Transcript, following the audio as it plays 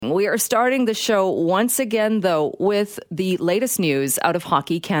We are starting the show once again, though, with the latest news out of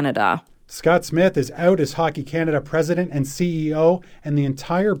Hockey Canada. Scott Smith is out as Hockey Canada president and CEO, and the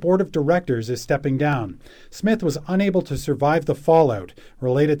entire board of directors is stepping down. Smith was unable to survive the fallout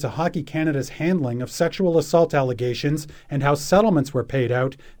related to Hockey Canada's handling of sexual assault allegations and how settlements were paid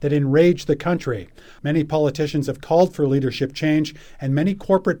out that enraged the country. Many politicians have called for leadership change, and many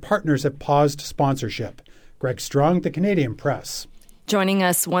corporate partners have paused sponsorship. Greg Strong, The Canadian Press. Joining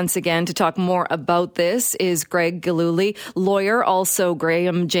us once again to talk more about this is Greg Gillooly, lawyer, also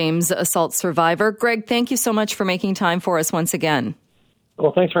Graham James assault survivor. Greg, thank you so much for making time for us once again.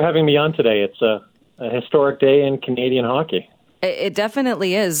 Well, thanks for having me on today. It's a historic day in Canadian hockey. It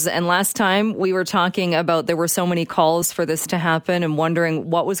definitely is. And last time we were talking about there were so many calls for this to happen and wondering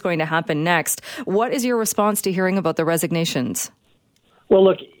what was going to happen next. What is your response to hearing about the resignations? Well,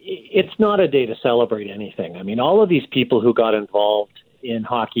 look, it's not a day to celebrate anything. I mean, all of these people who got involved in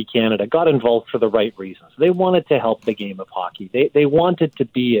Hockey Canada got involved for the right reasons. They wanted to help the game of hockey. They wanted to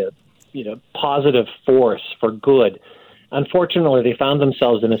be a positive force for good. Unfortunately, they found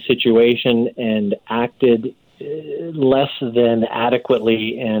themselves in a situation and acted less than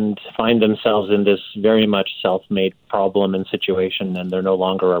adequately and find themselves in this very much self-made problem and situation, and they're no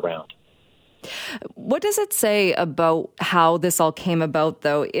longer around. What does it say about how this all came about,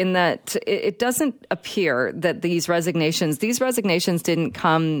 though, in that it doesn't appear that these resignations didn't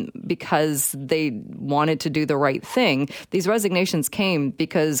come because they wanted to do the right thing. These resignations came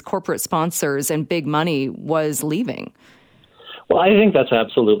because corporate sponsors and big money was leaving. Well, I think that's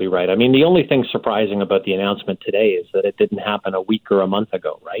absolutely right. I mean, the only thing surprising about the announcement today is that it didn't happen a week or a month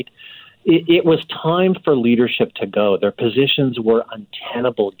ago, right? It was time for leadership to go. Their positions were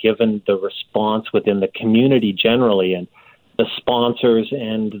untenable given the response within the community generally and the sponsors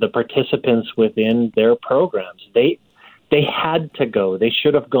and the participants within their programs. They had to go. They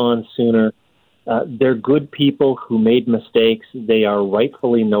should have gone sooner. They're good people who made mistakes. They are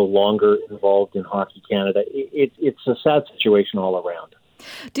rightfully no longer involved in Hockey Canada. It's a sad situation all around.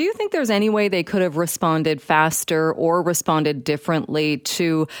 Do you think there's any way they could have responded faster or responded differently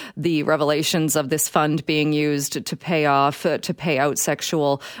to the revelations of this fund being used to pay out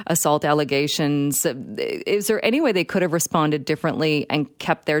sexual assault allegations? Is there any way they could have responded differently and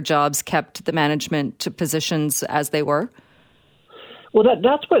kept their jobs, kept the management positions as they were? Well,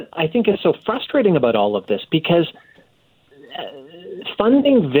 that's what I think is so frustrating about all of this, because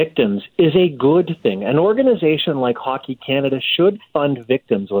funding victims is a good thing. An organization like Hockey Canada should fund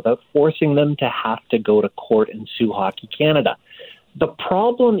victims without forcing them to have to go to court and sue Hockey Canada. The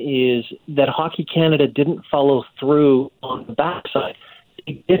problem is that Hockey Canada didn't follow through on the backside.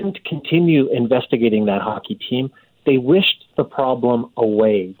 They didn't continue investigating that hockey team. They wished the problem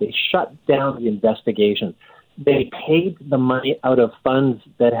away. They shut down the investigation. They paid the money out of funds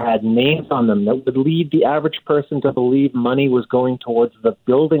that had names on them that would lead the average person to believe money was going towards the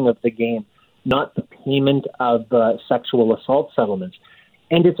building of the game, not the payment of sexual assault settlements.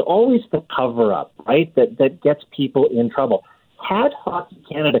 And it's always the cover-up, right, that gets people in trouble. Had Hockey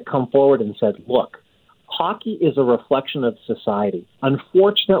Canada come forward and said, look, hockey is a reflection of society.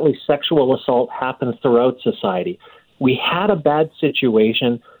 Unfortunately, sexual assault happens throughout society. We had a bad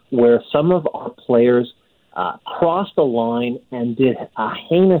situation where some of our players crossed the line and did a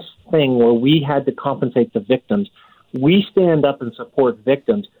heinous thing where we had to compensate the victims. We stand up and support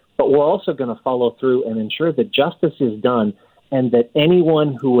victims, but we're also going to follow through and ensure that justice is done and that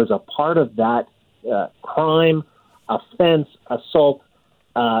anyone who was a part of that crime, offense, assault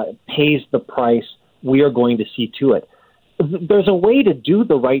pays the price. We are going to see to it. There's a way to do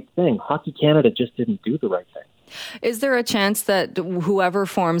the right thing. Hockey Canada just didn't do the right thing. Is there a chance that whoever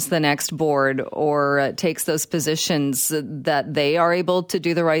forms the next board or takes those positions, that they are able to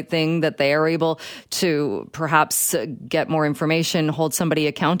do the right thing, that they are able to perhaps get more information, hold somebody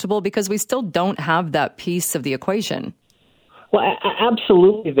accountable? Because we still don't have that piece of the equation. Well,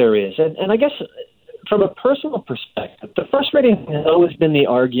 absolutely there is. And I guess from a personal perspective, the frustrating thing has always been the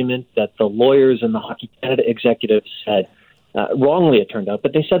argument that the lawyers and the Hockey Canada executives said, wrongly it turned out,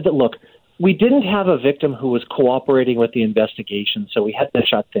 but they said that, look, we didn't have a victim who was cooperating with the investigation, so we had to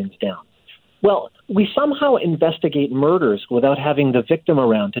shut things down. Well, we somehow investigate murders without having the victim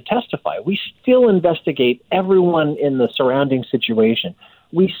around to testify. We still investigate everyone in the surrounding situation.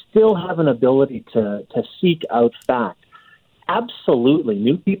 We still have an ability to seek out fact. Absolutely,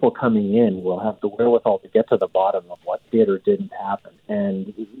 new people coming in will have the wherewithal to get to the bottom of what did or didn't happen,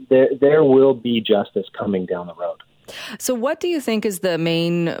 and there will be justice coming down the road. So what do you think is the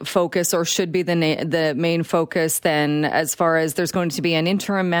main focus, or should be the main focus then, as far as there's going to be an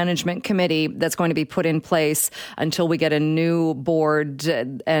interim management committee that's going to be put in place until we get a new board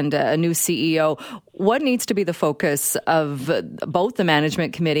and a new CEO? What needs to be the focus of both the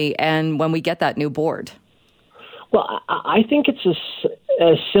management committee and when we get that new board? Well, I think it's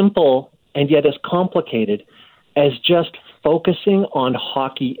as simple and yet as complicated as just focusing on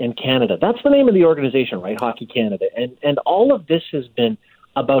hockey in Canada. That's the name of the organization, right? Hockey Canada. And all of this has been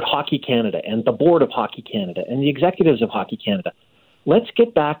about Hockey Canada and the board of Hockey Canada and the executives of Hockey Canada. Let's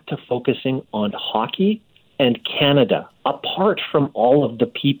get back to focusing on hockey and Canada, apart from all of the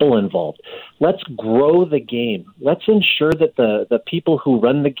people involved. Let's grow the game. Let's ensure that the people who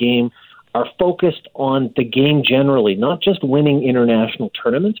run the game are focused on the game generally, not just winning international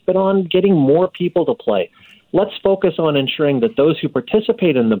tournaments, but on getting more people to play. Let's focus on ensuring that those who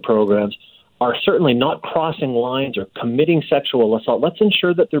participate in the programs are certainly not crossing lines or committing sexual assault. Let's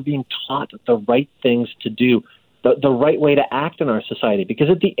ensure that they're being taught the right things to do, the right way to act in our society. Because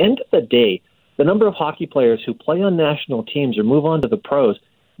at the end of the day, the number of hockey players who play on national teams or move on to the pros,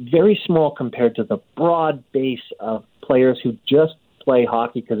 very small compared to the broad base of players who just play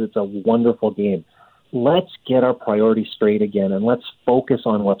hockey because it's a wonderful game. Let's get our priorities straight again, and let's focus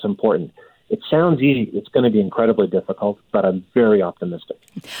on what's important. It sounds easy. It's going to be incredibly difficult, but I'm very optimistic.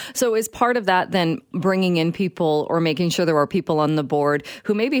 So is part of that then bringing in people or making sure there are people on the board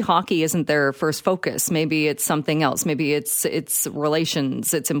who maybe hockey isn't their first focus? Maybe it's something else. Maybe it's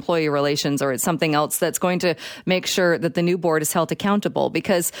relations, it's employee relations, or it's something else that's going to make sure that the new board is held accountable,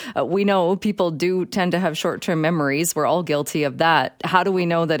 because we know people do tend to have short-term memories. We're all guilty of that. How do we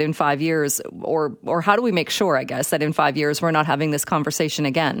know that in 5 years, or how do we make sure, I guess, that in 5 years we're not having this conversation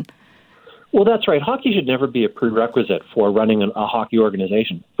again? Well, that's right. Hockey should never be a prerequisite for running a hockey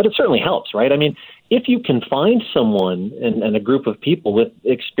organization, but it certainly helps, right? I mean, if you can find someone and a group of people with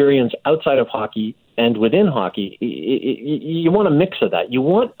experience outside of hockey and within hockey, you want a mix of that. You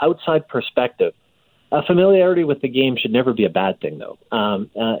want outside perspective. Familiarity with the game should never be a bad thing, though.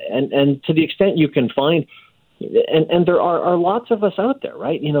 And to the extent you can find, and there are lots of us out there,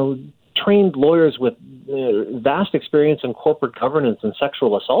 right? You know, trained lawyers with vast experience in corporate governance and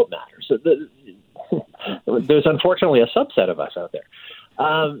sexual assault matters. There's unfortunately a subset of us out there.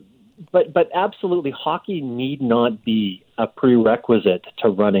 But absolutely, hockey need not be a prerequisite to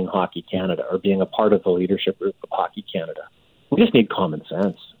running Hockey Canada or being a part of the leadership group of Hockey Canada. We just need common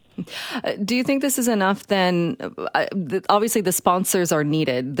sense. Do you think this is enough then? Obviously, the sponsors are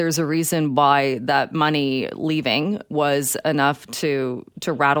needed. There's a reason why that money leaving was enough to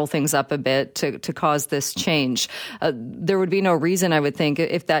rattle things up a bit, to cause this change. There would be no reason, I would think,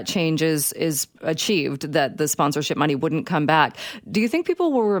 if that change is achieved, that the sponsorship money wouldn't come back. Do you think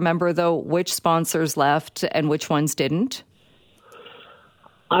people will remember, though, which sponsors left and which ones didn't?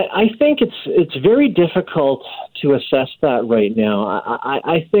 I think it's very difficult to assess that right now.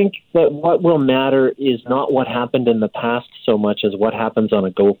 I think that what will matter is not what happened in the past so much as what happens on a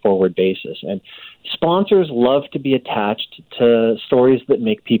go-forward basis. And sponsors love to be attached to stories that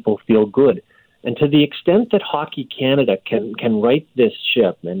make people feel good. And to the extent that Hockey Canada can right this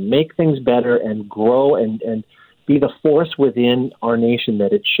ship and make things better and grow and be the force within our nation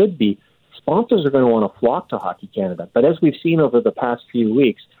that it should be, sponsors are going to want to flock to Hockey Canada. But as we've seen over the past few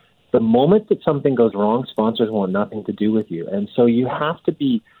weeks, the moment that something goes wrong, sponsors want nothing to do with you. And so you have to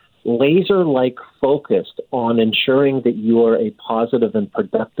be laser-like focused on ensuring that you are a positive and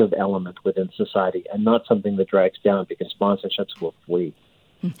productive element within society and not something that drags down, because sponsorships will flee.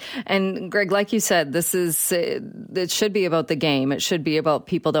 And Greg, like you said, it should be about the game. It should be about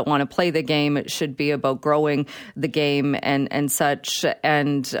people that want to play the game. It should be about growing the game and such.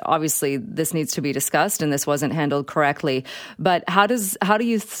 And obviously this needs to be discussed, and this wasn't handled correctly. But how do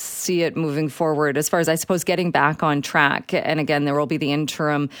you see it moving forward as far as, I suppose, getting back on track? And again, there will be the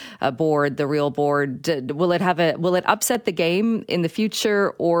interim board, the real board. Will it upset the game in the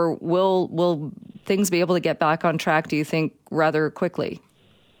future, or will things be able to get back on track, do you think, rather quickly?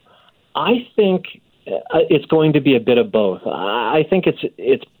 I think it's going to be a bit of both. I think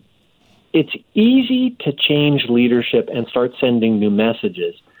it's easy to change leadership and start sending new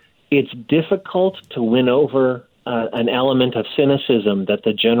messages. It's difficult to win over an element of cynicism that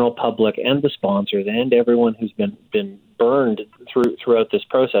the general public and the sponsors and everyone who's been burned throughout this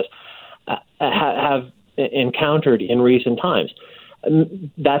process have encountered in recent times.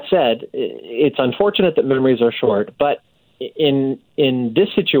 That said, it's unfortunate that memories are short, but in this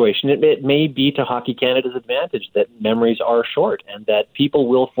situation, it may be to Hockey Canada's advantage that memories are short and that people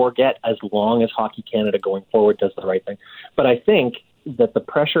will forget as long as Hockey Canada going forward does the right thing. But I think that the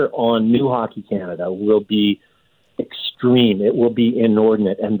pressure on new Hockey Canada will be extreme. It will be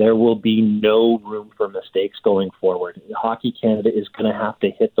inordinate, and there will be no room for mistakes going forward. Hockey Canada is going to have to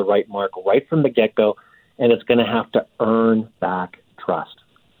hit the right mark right from the get-go, and it's going to have to earn back trust.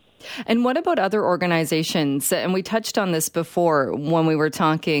 And what about other organizations? And we touched on this before when we were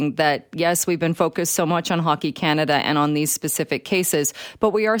talking that, yes, we've been focused so much on Hockey Canada and on these specific cases,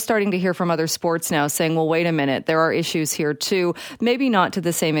 but we are starting to hear from other sports now saying, well, wait a minute, there are issues here too. Maybe not to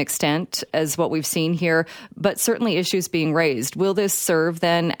the same extent as what we've seen here, but certainly issues being raised. Will this serve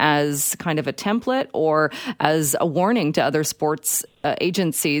then as kind of a template or as a warning to other sports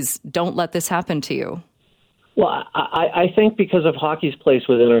agencies? Don't let this happen to you. Well, I think because of hockey's place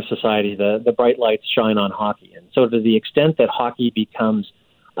within our society, the bright lights shine on hockey. And so to the extent that hockey becomes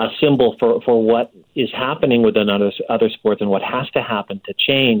a symbol for what is happening within other sports and what has to happen to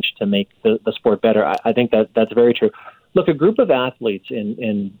change to make the sport better, I think that's very true. Look, a group of athletes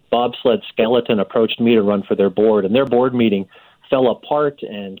in bobsled skeleton approached me to run for their board, and their board meeting fell apart,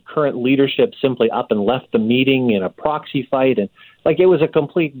 and current leadership simply up and left the meeting in a proxy fight, and it was a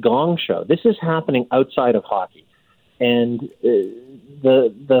complete gong show. This is happening outside of hockey, and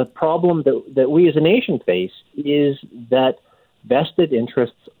the problem that we as a nation face is that vested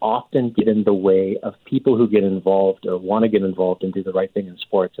interests often get in the way of people who get involved or want to get involved and do the right thing in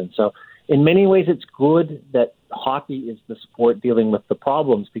sports. And so in many ways, it's good that hockey is the sport dealing with the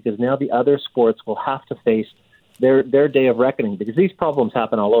problems, because now the other sports will have to face their day of reckoning, because these problems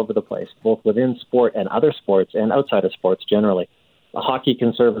happen all over the place, both within sport and other sports and outside of sports generally. Hockey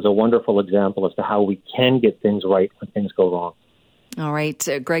can serve as a wonderful example as to how we can get things right when things go wrong. All right.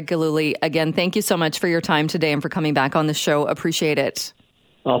 Greg Gillooly, again, thank you so much for your time today and for coming back on the show. Appreciate it.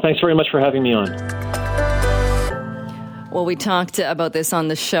 Thanks very much for having me on. Well, we talked about this on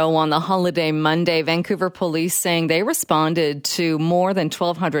the show on the holiday Monday. Vancouver police saying they responded to more than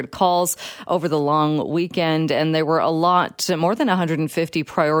 1,200 calls over the long weekend, and there were a lot, more than 150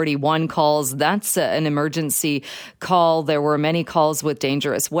 priority one calls. That's an emergency call. There were many calls with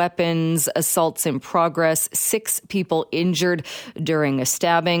dangerous weapons, assaults in progress, 6 people injured during a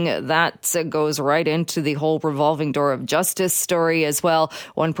stabbing. That goes right into the whole revolving door of justice story as well.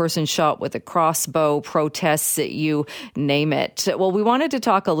 One person shot with a crossbow, protests, you name it. Well, we wanted to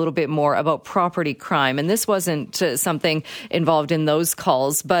talk a little bit more about property crime, and this wasn't something involved in those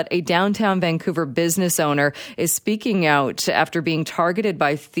calls, but a downtown Vancouver business owner is speaking out after being targeted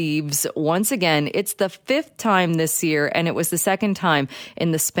by thieves once again. It's the 5th time this year, and it was the 2nd time in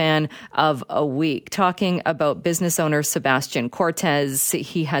the span of a week. Talking about business owner Sebastian Cortez.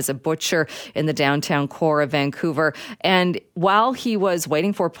 He has a butcher in the downtown core of Vancouver, and while he was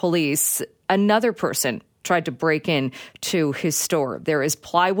waiting for police, another person tried to break in to his store. There is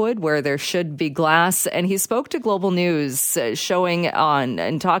plywood where there should be glass, and he spoke to Global News, showing on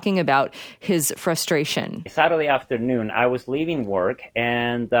and talking about his frustration. Saturday afternoon, I was leaving work,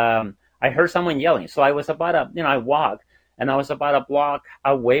 and I heard someone yelling. So I was about I walked, and I was about a block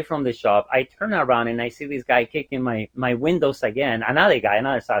away from the shop. I turn around, and I see this guy kicking my windows again,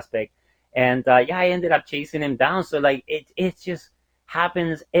 another suspect, and I ended up chasing him down. So it's just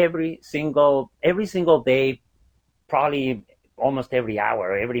happens every single day, probably almost every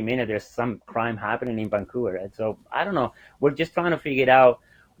hour, every minute. There's some crime happening in Vancouver, and so I don't know. We're just trying to figure out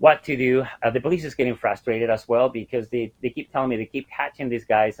what to do. The police is getting frustrated as well, because they keep telling me they keep catching these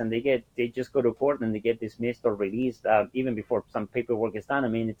guys, and they just go to court and they get dismissed or released even before some paperwork is done. I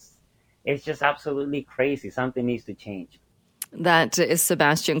mean, it's just absolutely crazy. Something needs to change. That is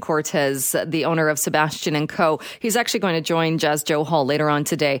Sebastian Cortez, the owner of Sebastian & Co. He's actually going to join Jazz Joe Hall later on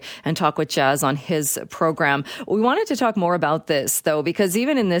today and talk with Jazz on his program. We wanted to talk more about this, though, because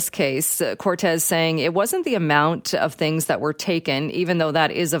even in this case, Cortez saying it wasn't the amount of things that were taken, even though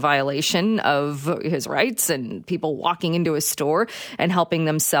that is a violation of his rights and people walking into his store and helping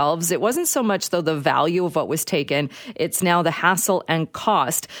themselves. It wasn't so much, though, the value of what was taken. It's now the hassle and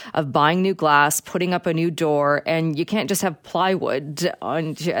cost of buying new glass, putting up a new door, and you can't just have plywood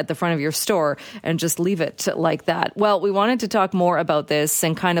at the front of your store and just leave it like that. Well, we wanted to talk more about this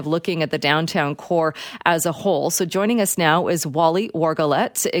and kind of looking at the downtown core as a whole. So joining us now is Wally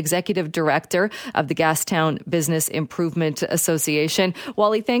Wargalet, Executive Director of the Gastown Business Improvement Association.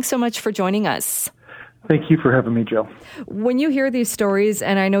 Wally, thanks so much for joining us. Thank you for having me, Jill. When you hear these stories,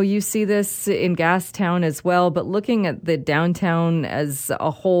 and I know you see this in Gastown as well, but looking at the downtown as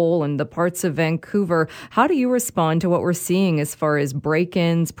a whole and the parts of Vancouver, how do you respond to what we're seeing as far as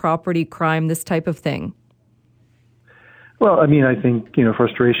break-ins, property crime, this type of thing? Well, I mean, I think,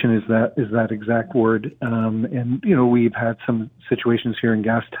 frustration is that exact word. And, we've had some situations here in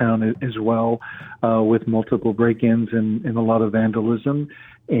Gastown as well with multiple break-ins and a lot of vandalism.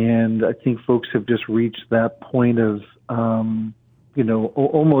 And I think folks have just reached that point of,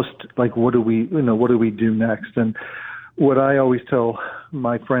 almost like, what do we do next? And what I always tell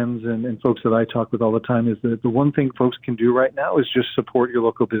my friends and folks that I talk with all the time is that the one thing folks can do right now is just support your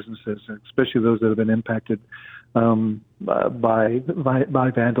local businesses, especially those that have been impacted by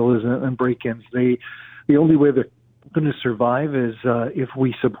vandalism and break-ins. The only way they're going to survive is if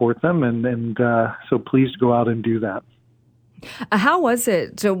we support them, and so please go out and do that. How was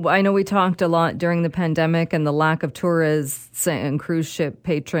it? So I know we talked a lot during the pandemic and the lack of tourists and cruise ship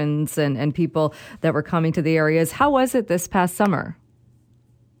patrons and people that were coming to the areas. How was it this past summer?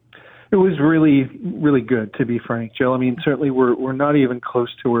 It was really, really good, to be frank, Jill. I mean, certainly we're not even close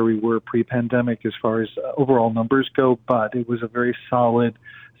to where we were pre-pandemic as far as overall numbers go, but it was a very solid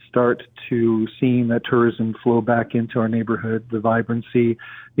start to seeing that tourism flow back into our neighborhood, the vibrancy.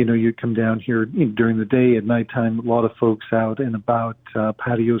 You come down here during the day, at nighttime, a lot of folks out and about,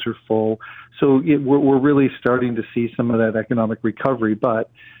 patios are full. So we're really starting to see some of that economic recovery, but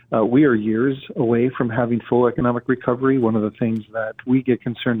we are years away from having full economic recovery. One of the things that we get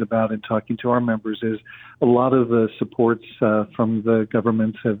concerned about in talking to our members is a lot of the supports from the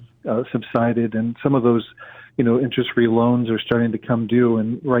governments have subsided, and some of those interest-free loans are starting to come due.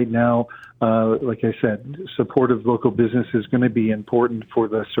 And right now, like I said, support of local business is going to be important for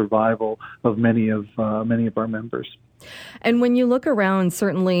the survival of many of our members. And when you look around,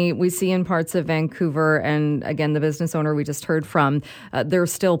 certainly we see in parts of Vancouver, and again, the business owner we just heard from,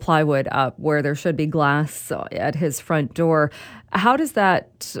 there's still plywood up where there should be glass at his front door. How does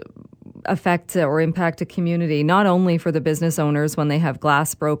that affect or impact a community, not only for the business owners when they have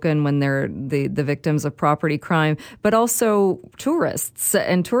glass broken, when they're the victims of property crime, but also tourists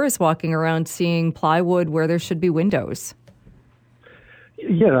walking around seeing plywood where there should be windows?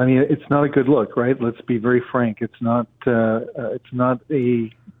 Yeah, I mean, it's not a good look, right? Let's be very frank. It's not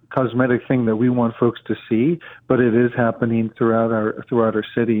a cosmetic thing that we want folks to see, but it is happening throughout our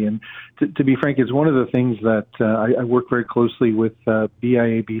city. And to be frank, it's one of the things that I work very closely with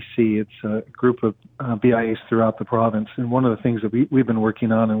BIABC. It's a group of BIAs throughout the province, and one of the things that we've been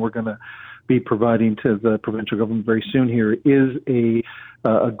working on, and we're going to be providing to the provincial government very soon here, is a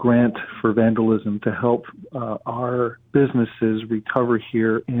grant for vandalism to help our businesses recover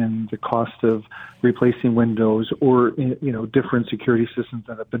here in the cost of replacing windows or different security systems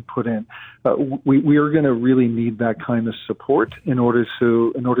that have been put in. We are going to really need that kind of support in order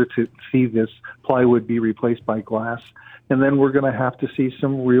to see this plywood be replaced by glass, and then we're going to have to see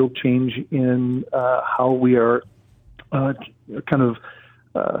some real change in how we are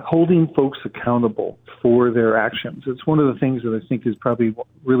holding folks accountable for their actions. It's one of the things that I think is probably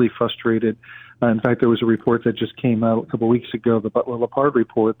really frustrated. In fact, there was a report that just came out a couple of weeks ago, the Butler-Lepard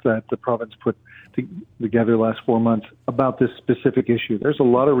report that the province put together last 4 months about this specific issue. There's a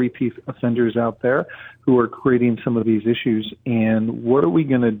lot of repeat offenders out there who are creating some of these issues, and what are we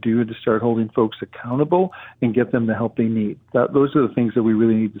going to do to start holding folks accountable and get them the help they need? Those are the things that we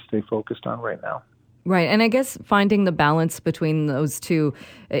really need to stay focused on right now. Right. And I guess finding the balance between those two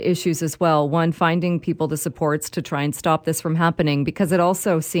issues as well. One, finding people the supports to try and stop this from happening, because it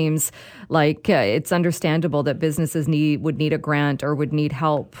also seems like it's understandable that businesses would need a grant or would need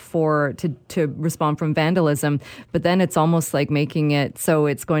help to respond from vandalism. But then it's almost like making it so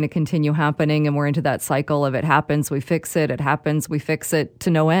it's going to continue happening, and we're into that cycle of it happens, we fix it, it happens, we fix it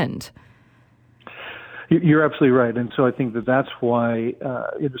to no end. You're absolutely right, and so I think that's why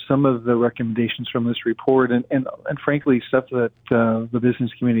some of the recommendations from this report, and frankly, stuff that the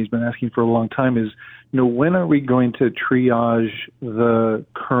business community has been asking for a long time is, when are we going to triage the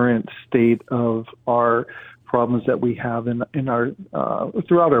current state of our problems that we have in our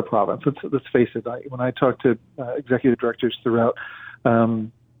throughout our province? Let's face it. When I talk to executive directors throughout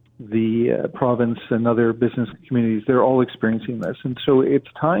the province and other business communities, they're all experiencing this. And so it's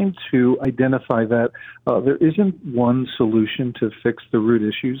time to identify that there isn't one solution to fix the root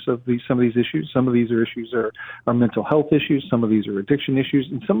issues of some of these issues. Some of these issues are mental health issues. Some of these are addiction issues.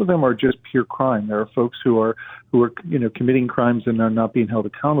 And some of them are just pure crime. There are folks who are committing crimes and are not being held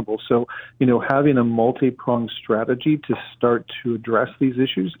accountable. So, having a multi-pronged strategy to start to address these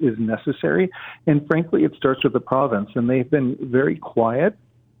issues is necessary. And frankly, it starts with the province. And they've been very quiet.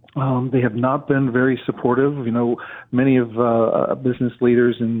 They have not been very supportive. Many of business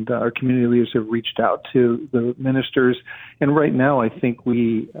leaders and our community leaders have reached out to the ministers. And right now, I think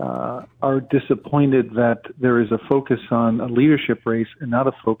we are disappointed that there is a focus on a leadership race and not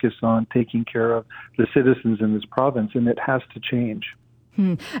a focus on taking care of the citizens in this province. And it has to change.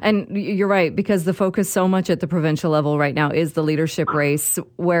 And you're right, because the focus so much at the provincial level right now is the leadership race,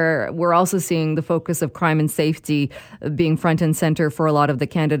 where we're also seeing the focus of crime and safety being front and center for a lot of the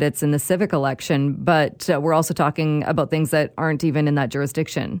candidates in the civic election. But we're also talking about things that aren't even in that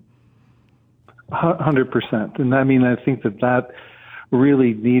jurisdiction. 100%. And I mean, I think that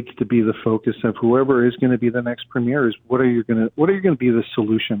really needs to be the focus of whoever is going to be the next premier is what are you going to be the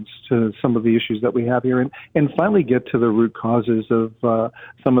solutions to some of the issues that we have here, and finally get to the root causes of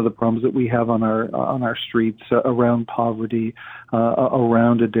some of the problems that we have on our streets around poverty,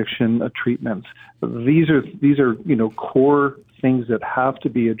 around addiction treatments. These are core things that have to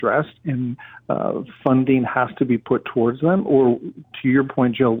be addressed, and funding has to be put towards them. Or, to your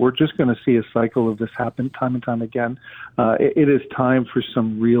point, Jill, we're just going to see a cycle of this happen time and time again. It is time for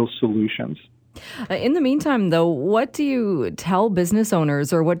some real solutions. In the meantime, though, what do you tell business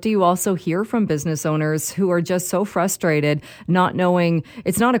owners, or what do you also hear from business owners who are just so frustrated, not knowing?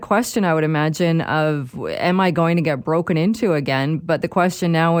 It's not a question, I would imagine, of am I going to get broken into again? But the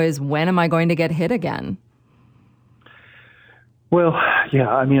question now is, when am I going to get hit again? Well, yeah,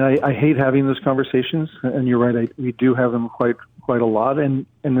 I mean, I hate having those conversations, and you're right, we do have them quite a lot, and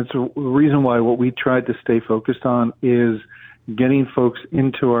it's a reason why what we tried to stay focused on is getting folks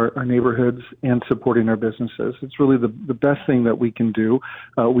into our neighborhoods and supporting our businesses. It's really the best thing that we can do.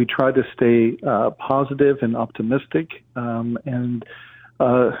 We try to stay positive and optimistic,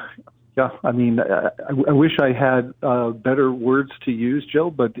 yeah, I mean, I wish I had better words to use, Jill,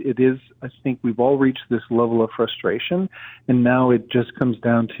 but I think we've all reached this level of frustration, and now it just comes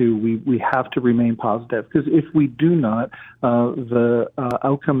down to we have to remain positive, because if we do not, the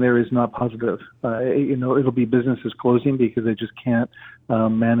outcome there is not positive. It'll be businesses closing because they just can't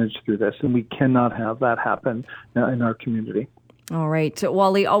manage through this, and we cannot have that happen in our community. All right.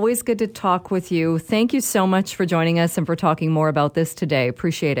 Wally, always good to talk with you. Thank you so much for joining us and for talking more about this today.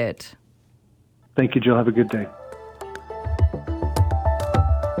 Appreciate it. Thank you, Jill. Have a good day.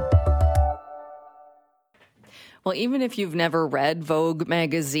 Well, even if you've never read Vogue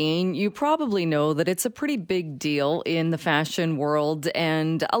magazine, you probably know that it's a pretty big deal in the fashion world,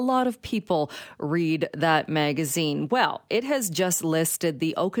 and a lot of people read that magazine. Well, it has just listed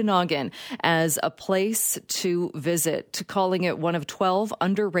the Okanagan as a place to visit, calling it one of 12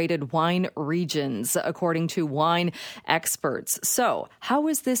 underrated wine regions, according to wine experts. So, how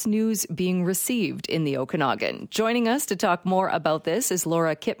is this news being received in the Okanagan? Joining us to talk more about this is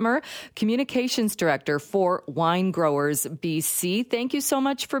Laura Kittmer, Communications Director for Wine Growers BC. Thank you so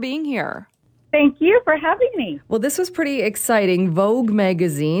much for being here. Thank you for having me. Well, this was pretty exciting. Vogue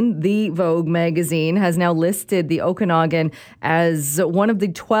magazine, the Vogue magazine, has now listed the Okanagan as one of the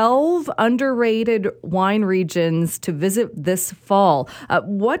 12 underrated wine regions to visit this fall.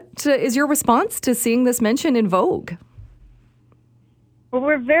 What is your response to seeing this mentioned in Vogue? Well,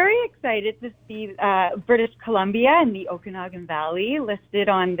 we're very excited to see British Columbia and the Okanagan Valley listed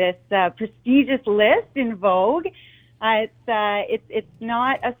on this prestigious list in Vogue. It's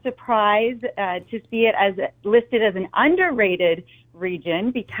not a surprise to see it as listed as an underrated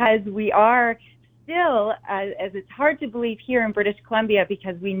region, because we are still, as it's hard to believe here in British Columbia,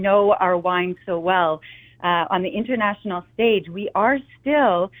 because we know our wine so well on the international stage, we are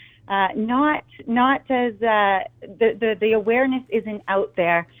still not as the awareness isn't out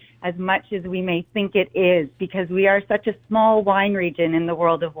there as much as we may think it is, because we are such a small wine region in the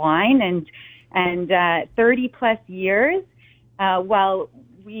world of wine, and 30 plus years, while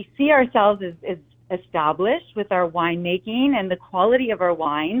we see ourselves as established with our winemaking and the quality of our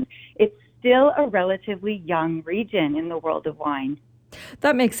wines, it's still a relatively young region in the world of wine.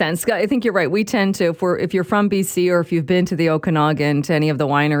 That makes sense. I think you're right. We tend to, if you're from BC, or if you've been to the Okanagan, to any of the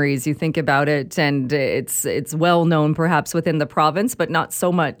wineries, you think about it, and it's well known perhaps within the province, but not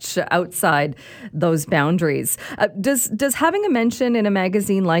so much outside those boundaries. Does having a mention in a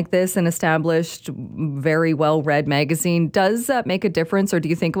magazine like this, an established, very well-read magazine, does that make a difference, or do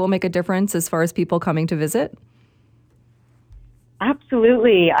you think it will make a difference as far as people coming to visit?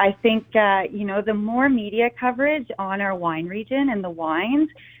 Absolutely. I think, the more media coverage on our wine region and the wines,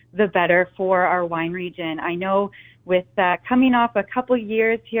 the better for our wine region. I know with coming off a couple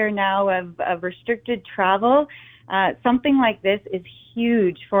years here now of restricted travel, something like this is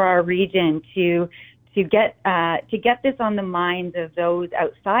huge for our region to get this on the minds of those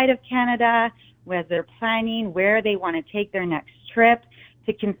outside of Canada, where they're planning where they want to take their next trip,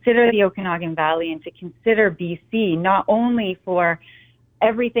 to consider the Okanagan Valley and to consider BC, not only for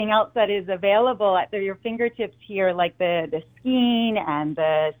everything else that is available at your fingertips here, like the skiing and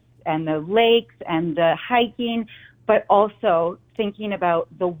the lakes and the hiking, but also thinking about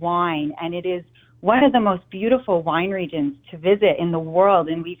the wine. And it is one of the most beautiful wine regions to visit in the world.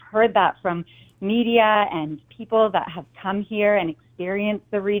 And we've heard that from media and people that have come here and experienced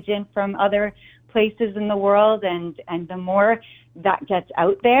the region from other places in the world. And the more that gets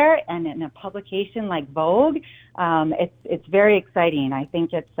out there, and in a publication like Vogue, it's very exciting. I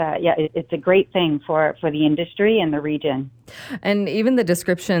think it's a great thing for the industry and the region. And even the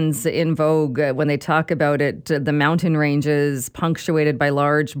descriptions in Vogue, when they talk about it, the mountain ranges punctuated by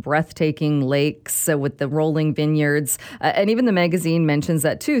large, breathtaking lakes with the rolling vineyards. And even the magazine mentions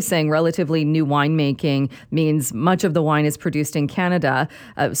that too, saying relatively new winemaking means much of the wine is produced in Canada.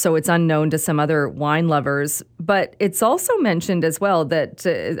 So it's unknown to some other wine lovers. But it's also mentioned as well that,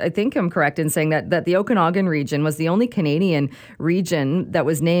 I think I'm correct in saying that the Okanagan region was the only Canadian region that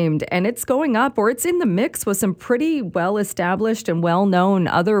was named. And it's going up, or it's in the mix with some pretty well-established and well-known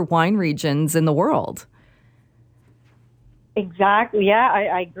other wine regions in the world. Exactly. Yeah,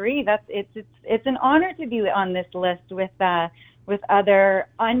 I agree. It's an honor to be on this list with other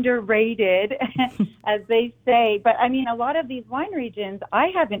underrated, as they say. But I mean, a lot of these wine regions I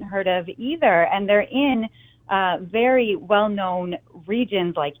haven't heard of either, and they're in very well-known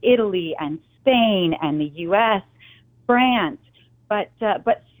regions like Italy and Spain and the U.S., France, but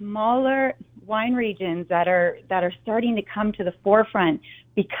smaller wine regions that are starting to come to the forefront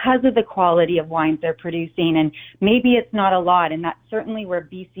because of the quality of wines they're producing. And maybe it's not a lot, and that's certainly where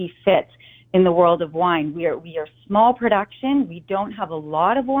BC fits in the world of wine. We are small production. We don't have a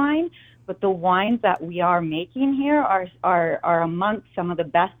lot of wine, but the wines that we are making here are amongst some of the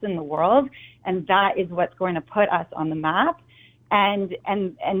best in the world, and that is what's going to put us on the map. And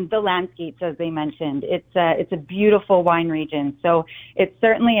the landscapes, as they mentioned, it's a beautiful wine region. So it's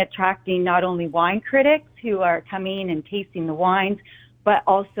certainly attracting not only wine critics who are coming and tasting the wines, but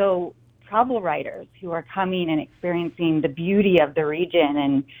also travel writers who are coming and experiencing the beauty of the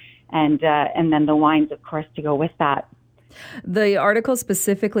region, and then the wines, of course, to go with that. The article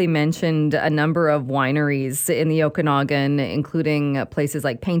specifically mentioned a number of wineries in the Okanagan, including places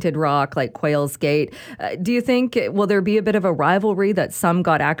like Painted Rock, like Quail's Gate. Do you think, will there be a bit of a rivalry that some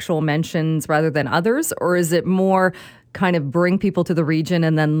got actual mentions rather than others? Or is it more kind of bring people to the region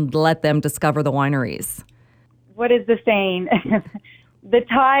and then let them discover the wineries? What is the saying? The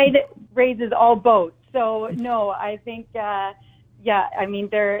tide raises all boats. So, no, I think... I mean,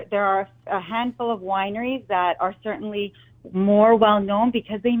 there are a handful of wineries that are certainly more well-known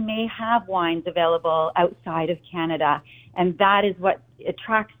because they may have wines available outside of Canada. And that is what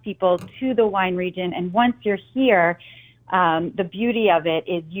attracts people to the wine region. And once you're here, the beauty of it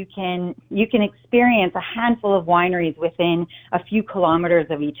is you can experience a handful of wineries within a few kilometers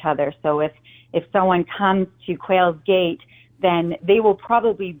of each other. So if someone comes to Quail's Gate, then they will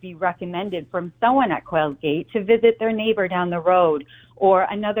probably be recommended from someone at Quail's Gate to visit their neighbor down the road, or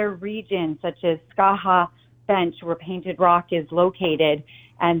another region such as Skaha Bench, where Painted Rock is located.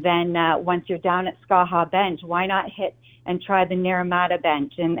 And then once you're down at Skaha Bench, why not hit and try the Naramata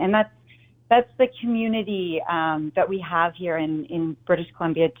Bench? And that's the community that we have here in British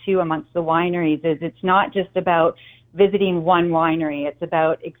Columbia too amongst the wineries. Is it's not just about visiting one winery. It's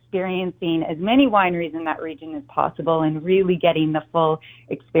about experiencing as many wineries in that region as possible and really getting the full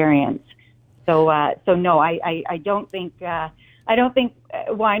experience. So no, I don't think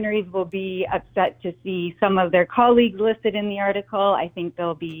wineries will be upset to see some of their colleagues listed in the article. I think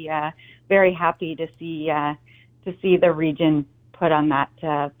they'll be very happy to see the region put on that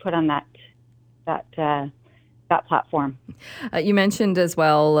platform. You mentioned as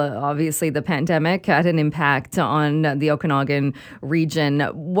well, obviously, the pandemic had an impact on the Okanagan region.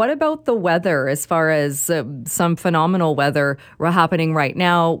 What about the weather, as far as some phenomenal weather happening right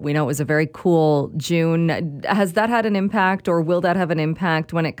now? We know it was a very cool June. Has that had an impact, or will that have an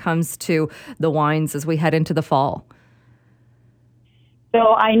impact when it comes to the wines as we head into the fall?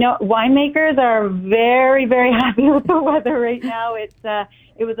 So I know winemakers are very, very happy with the weather right now. It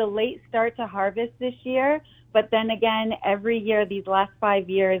was a late start to harvest this year. But then again, every year, these last 5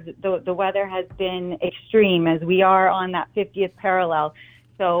 years, the weather has been extreme as we are on that 50th parallel.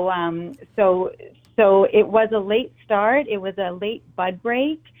 So it was a late start. It was a late bud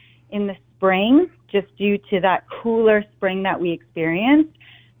break in the spring, just due to that cooler spring that we experienced.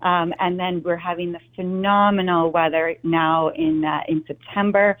 And then we're having the phenomenal weather now in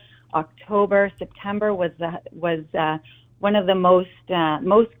September, October. September was one of the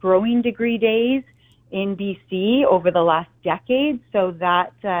most growing degree days in BC over the last decade. So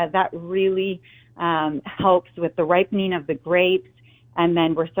that really helps with the ripening of the grapes. And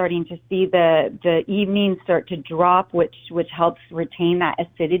then we're starting to see the evenings start to drop, which helps retain that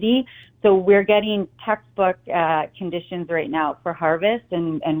acidity. So we're getting textbook conditions right now for harvest,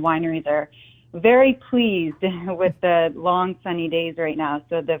 and wineries are very pleased with the long sunny days right now.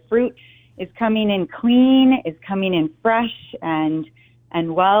 So the fruit is coming in clean, is coming in fresh and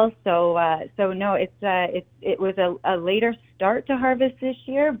well. So no, it was a later start to harvest this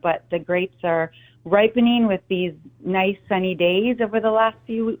year, but the grapes are ripening with these nice sunny days over the last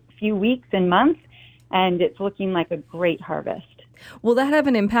few weeks and months, and it's looking like a great harvest. Will that have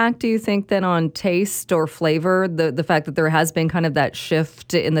an impact, do you think, then on taste or flavor, the fact that there has been kind of that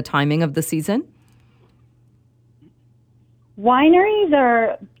shift in the timing of the season? Wineries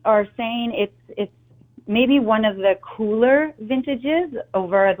are saying it's maybe one of the cooler vintages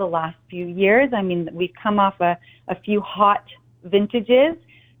over the last few years. I mean, we've come off a few hot vintages,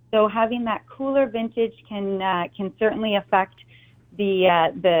 so having that cooler vintage can certainly affect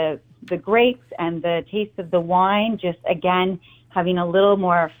the grapes and the taste of the wine. Just again, having a little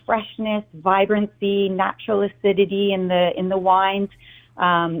more freshness, vibrancy, natural acidity in the wines.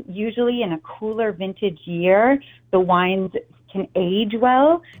 Usually in a cooler vintage year, the wines can age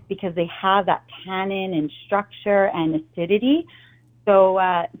well because they have that tannin and structure and acidity. So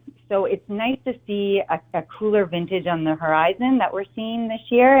it's nice to see a cooler vintage on the horizon that we're seeing this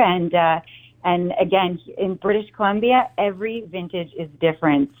year. And again, in British Columbia, every vintage is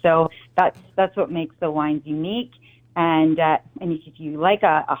different. So that's what makes the wines unique. And if you like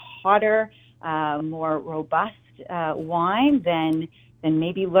a hotter, more robust wine, then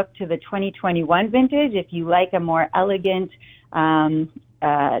maybe look to the 2021 vintage. If you like a more elegant, fresh,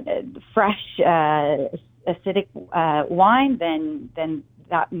 acidic wine, then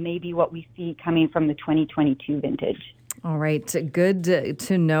that may be what we see coming from the 2022 vintage. All right. Good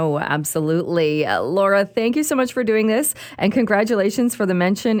to know. Absolutely. Laura, thank you so much for doing this, and congratulations for the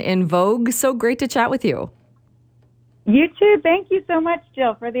mention in Vogue. So great to chat with you. You too. Thank you so much,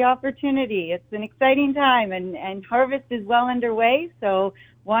 Jill, for the opportunity. It's an exciting time, and harvest is well underway. So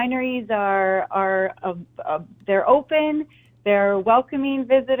wineries they're open, they're welcoming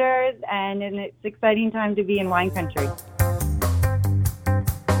visitors, and it's an exciting time to be in wine country.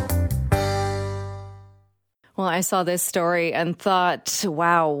 Well, I saw this story and thought,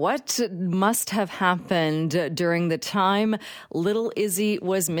 wow, what must have happened during the time little Izzy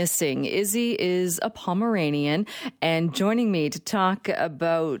was missing? Izzy is a Pomeranian, and joining me to talk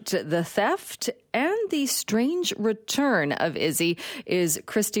about the theft and the strange return of Izzy is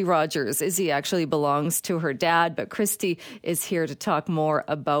Christy Rogers. Izzy actually belongs to her dad, but Christy is here to talk more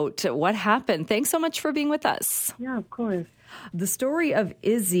about what happened. Thanks so much for being with us. Yeah, of course. The story of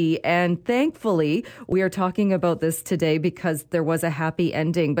Izzy, and thankfully we are talking about this today because there was a happy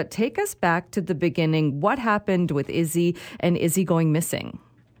ending. But take us back to the beginning. What happened with Izzy and Izzy going missing?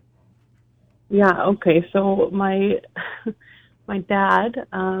 Yeah, okay. So my dad,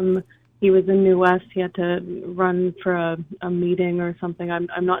 he was in New West. He had to run for a meeting or something.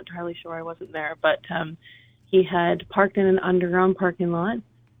 I'm not entirely sure. I wasn't there, but he had parked in an underground parking lot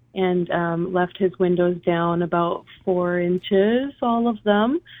and left his windows down about 4 inches, all of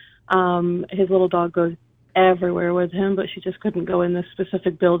them. His little dog goes everywhere with him, but she just couldn't go in this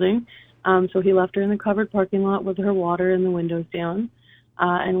specific building. So he left her in the covered parking lot with her water and the windows down.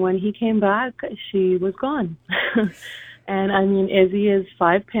 And when he came back, she was gone. And I mean, Izzy is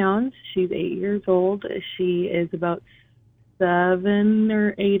 5 pounds. She's 8 years old. She is about 7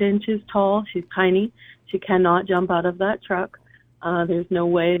 or 8 inches tall. She's tiny. She cannot jump out of that truck. There's no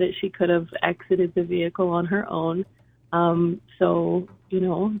way that she could have exited the vehicle on her own. So,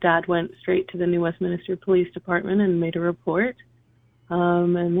 Dad went straight to the New Westminster Police Department and made a report.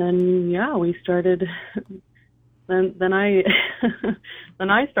 And then, we started, then I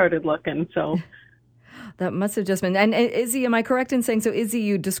started looking, so. That must have just been, and Izzy, am I correct in saying, so Izzy,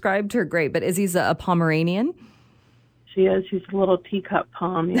 you described her great, but Izzy's a Pomeranian? She is, she's a little teacup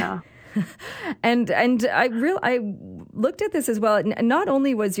pom, yeah. And I looked at this as well. Not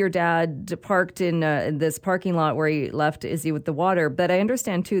only was your dad parked in this parking lot where he left Izzy with the water, but I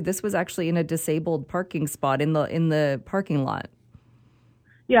understand too this was actually in a disabled parking spot in the parking lot.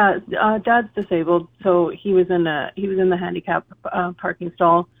 Yeah, Dad's disabled, so he was in the handicap parking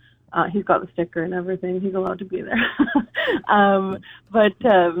stall. He's got the sticker and everything. He's allowed to be there. So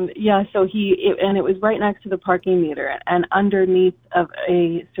it was right next to the parking meter and underneath of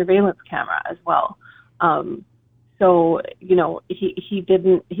a surveillance camera as well.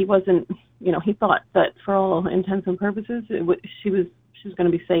 He thought that for all intents and purposes, she was going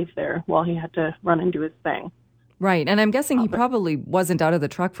to be safe there while he had to run and do his thing. Right. And I'm guessing he probably wasn't out of the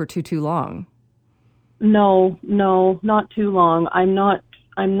truck for too long. No, not too long. I'm not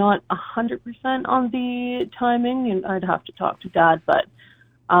 100% on the timing, and I'd have to talk to Dad, but,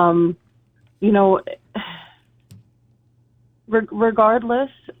 regardless,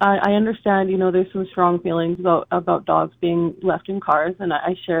 I understand, there's some strong feelings about dogs being left in cars, and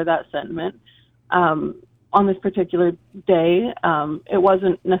I share that sentiment. On this particular day, it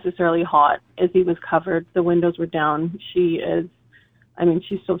wasn't necessarily hot. Izzy was covered. The windows were down. She's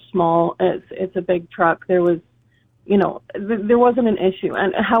so small. It's a big truck. There was, there wasn't an issue.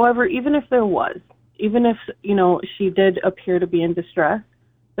 And however, even if she did appear to be in distress,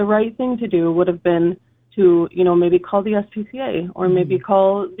 the right thing to do would have been to, maybe call the SPCA or maybe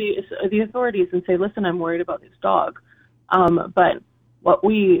call the authorities and say, listen, I'm worried about this dog. But what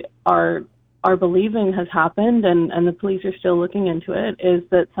we are believing has happened, and the police are still looking into it, is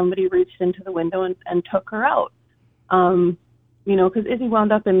that somebody reached into the window and took her out. Because Izzy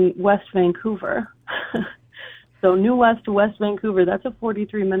wound up in West Vancouver. So New West to West Vancouver, that's a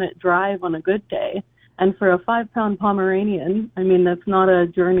 43-minute drive on a good day. And for a 5-pound Pomeranian, that's not a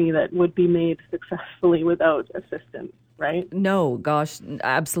journey that would be made successfully without assistance, right? No, gosh,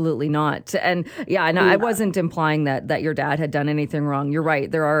 absolutely not. And I wasn't implying that your dad had done anything wrong. You're right.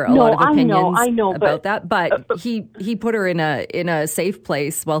 There are a lot of opinions about that. But he put her in a safe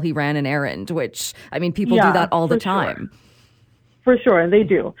place while he ran an errand, which, people do that all the time. Sure. For sure, they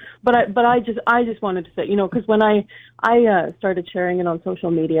do. But I just wanted to say, because when I started sharing it on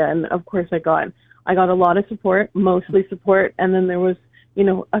social media, and of course I got a lot of support, mostly support, and then there was,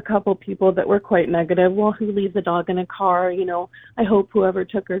 a couple people that were quite negative. Well, who leaves a dog in a car? I hope whoever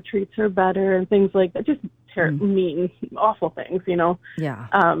took her treats her better, and things like that. Just mean, awful things, Yeah.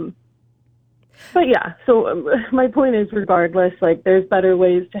 But yeah, so my point is, regardless, there's better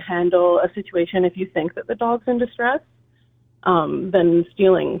ways to handle a situation if you think that the dog's in distress than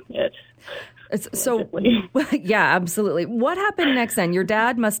stealing it. So, yeah, absolutely. What happened next then? Your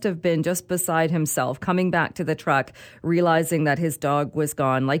dad must have been just beside himself, coming back to the truck, realizing that his dog was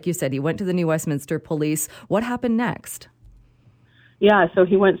gone. Like you said, he went to the New Westminster Police. What happened next? Yeah, so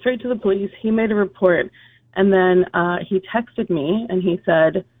he went straight to the police. He made a report, and then he texted me, and he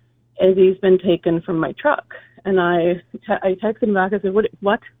said, Izzy's been taken from my truck. And I texted him back. I said, What?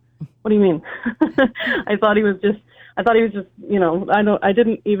 What do you mean? I thought he was just, I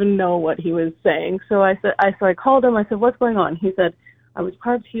didn't even know what he was saying. So I called him. I said, what's going on? He said, I was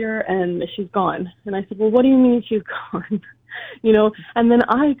parked here and she's gone. And I said, well, what do you mean she's gone? And then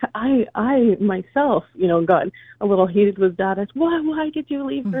I myself, got a little heated with Dad. I said, why did you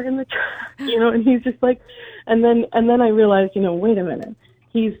leave her in the truck? And he's just like, and then I realized, wait a minute.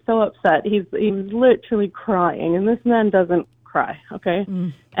 He's so upset. He was literally crying, and this man doesn't cry, okay?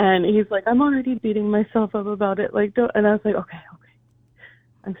 And he's like, I'm already beating myself up about it. And I was like, okay,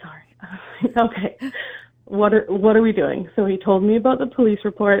 I'm sorry. Okay, what are we doing? So he told me about the police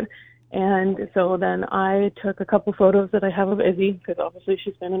report, and so then I took a couple photos that I have of Izzy, because obviously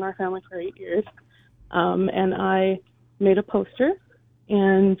she's been in our family for 8 years, and I made a poster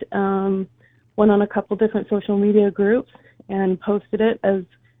and went on a couple different social media groups and posted it as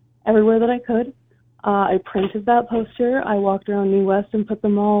everywhere that I could. I printed that poster. I walked around New West and put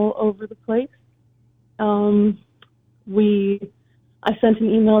them all over the place. I sent an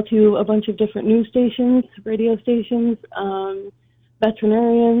email to a bunch of different news stations, radio stations,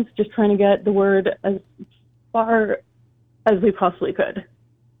 veterinarians, just trying to get the word as far as we possibly could.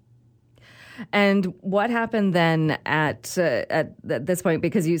 And what happened then at this point?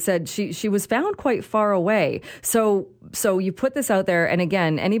 Because you said she was found quite far away. So you put this out there, and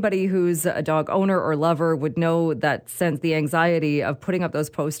again, anybody who's a dog owner or lover would know that sense, the anxiety of putting up those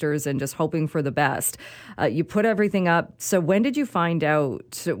posters and just hoping for the best. You put everything up. So when did you find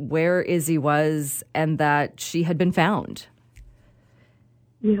out where Izzy was and that she had been found?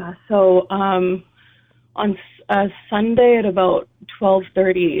 Yeah, so on Sunday at about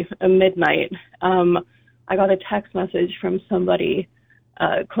 12:30 midnight, I got a text message from somebody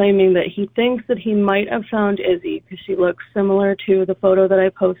claiming that he thinks that he might have found Izzy because she looks similar to the photo that I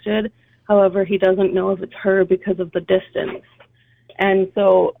posted. However, he doesn't know if it's her because of the distance. And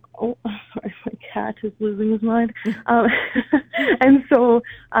so, sorry, my cat is losing his mind. And so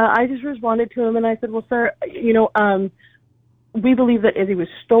I just responded to him and I said, well, sir, we believe that Izzy was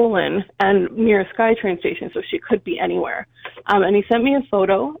stolen and near a SkyTrain station, so she could be anywhere. And he sent me a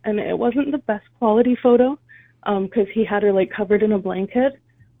photo, and it wasn't the best quality photo because he had her covered in a blanket.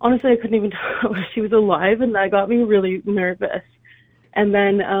 Honestly, I couldn't even tell if she was alive, and that got me really nervous. And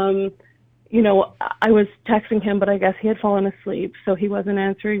then, I was texting him, but I guess he had fallen asleep, so he wasn't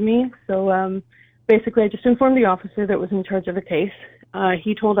answering me. So basically, I just informed the officer that was in charge of the case.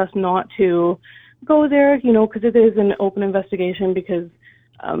 He told us not to go there, because it is an open investigation because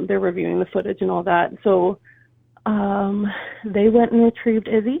they're reviewing the footage and all that. So they went and retrieved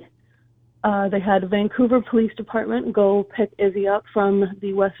Izzy, they had Vancouver Police Department go pick Izzy up from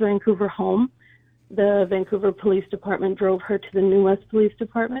the West Vancouver home. The Vancouver Police Department drove her to the New West Police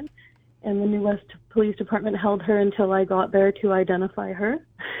Department, and the New West Police Department held her until I got there to identify her.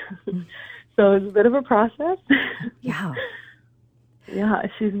 So it was a bit of a process. Yeah. Yeah,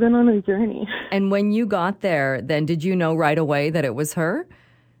 she's been on a journey. And when you got there, then did you know right away that it was her?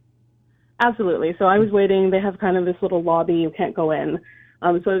 Absolutely. So I was waiting. They have kind of this little lobby. You can't go in. So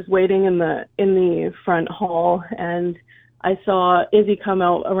I was waiting in the front hall, and I saw Izzy come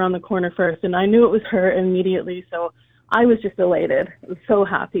out around the corner first, and I knew it was her immediately. So I was just elated. I was so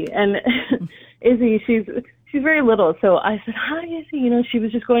happy. And Izzy, she's very little. So I said, "Hi, Izzy." You know, she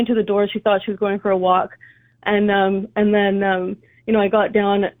was just going to the door. She thought she was going for a walk, and then you know, I got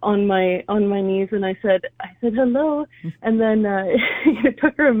down on my knees and I said hello, and then it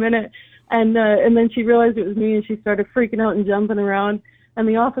took her a minute, and then she realized it was me, and she started freaking out and jumping around. And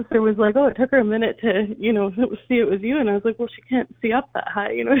the officer was like, "Oh, it took her a minute to, you know, see it was you." And I was like, "Well, she can't see up that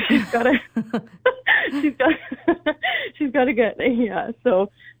high, you know. She's got to get, yeah." So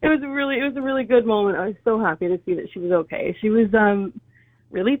it was a really good moment. I was so happy to see that she was okay. She was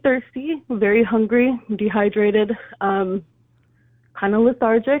really thirsty, very hungry, dehydrated, kind of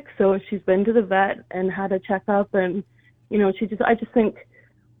lethargic. So she's been to the vet and had a checkup, and you know, I just think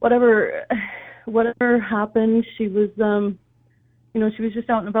whatever happened, she was you know, she was just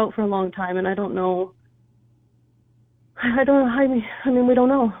out and about for a long time, and I mean, we don't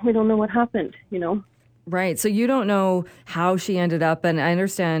know what happened, you know. Right. So you don't know how she ended up, and I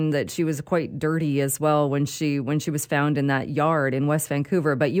understand that she was quite dirty as well when she was found in that yard in West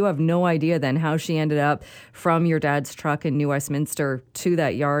Vancouver, but you have no idea then how she ended up from your dad's truck in New Westminster to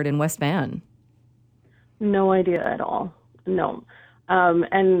that yard in West Van. No idea at all. No.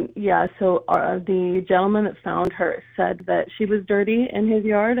 And yeah, so the gentleman that found her said that she was dirty in his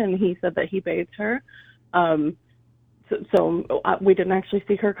yard, and he said that he bathed her. So we didn't actually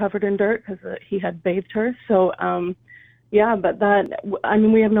see her covered in dirt because he had bathed her. So, yeah, but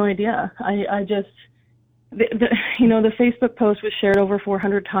we have no idea. I just, you know, the Facebook post was shared over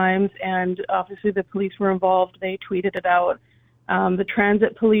 400 times, and obviously the police were involved. They tweeted it out. The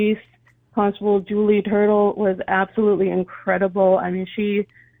transit police, Constable Julie Turtle, was absolutely incredible. I mean, she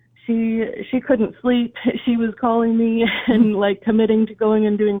couldn't sleep. She was calling me and like committing to going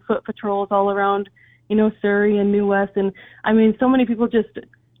and doing foot patrols all around, you know, Surrey and New West. And I mean, so many people just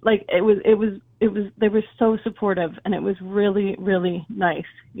like, they were so supportive, and it was really, really nice,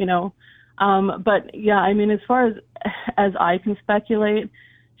 you know. But yeah, I mean, as far as I can speculate,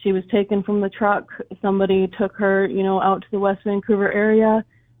 she was taken from the truck. Somebody took her, you know, out to the West Vancouver area,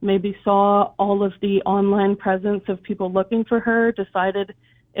 maybe saw all of the online presence of people looking for her, decided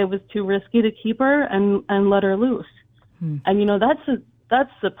it was too risky to keep her, and let her loose. And, you know, that's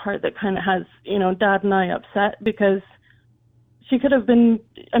the part that kind of has, you know, Dad and I upset, because she could have been,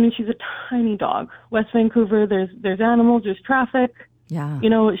 I mean, she's a tiny dog. West Vancouver, there's animals, there's traffic. Yeah. You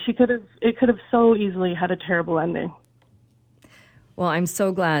know, it could have so easily had a terrible ending. Well, I'm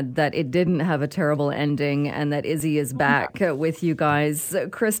so glad that it didn't have a terrible ending and that Izzy is back with you guys.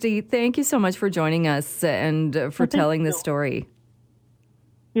 Christy, thank you so much for joining us and for telling this story.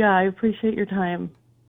 Yeah, I appreciate your time.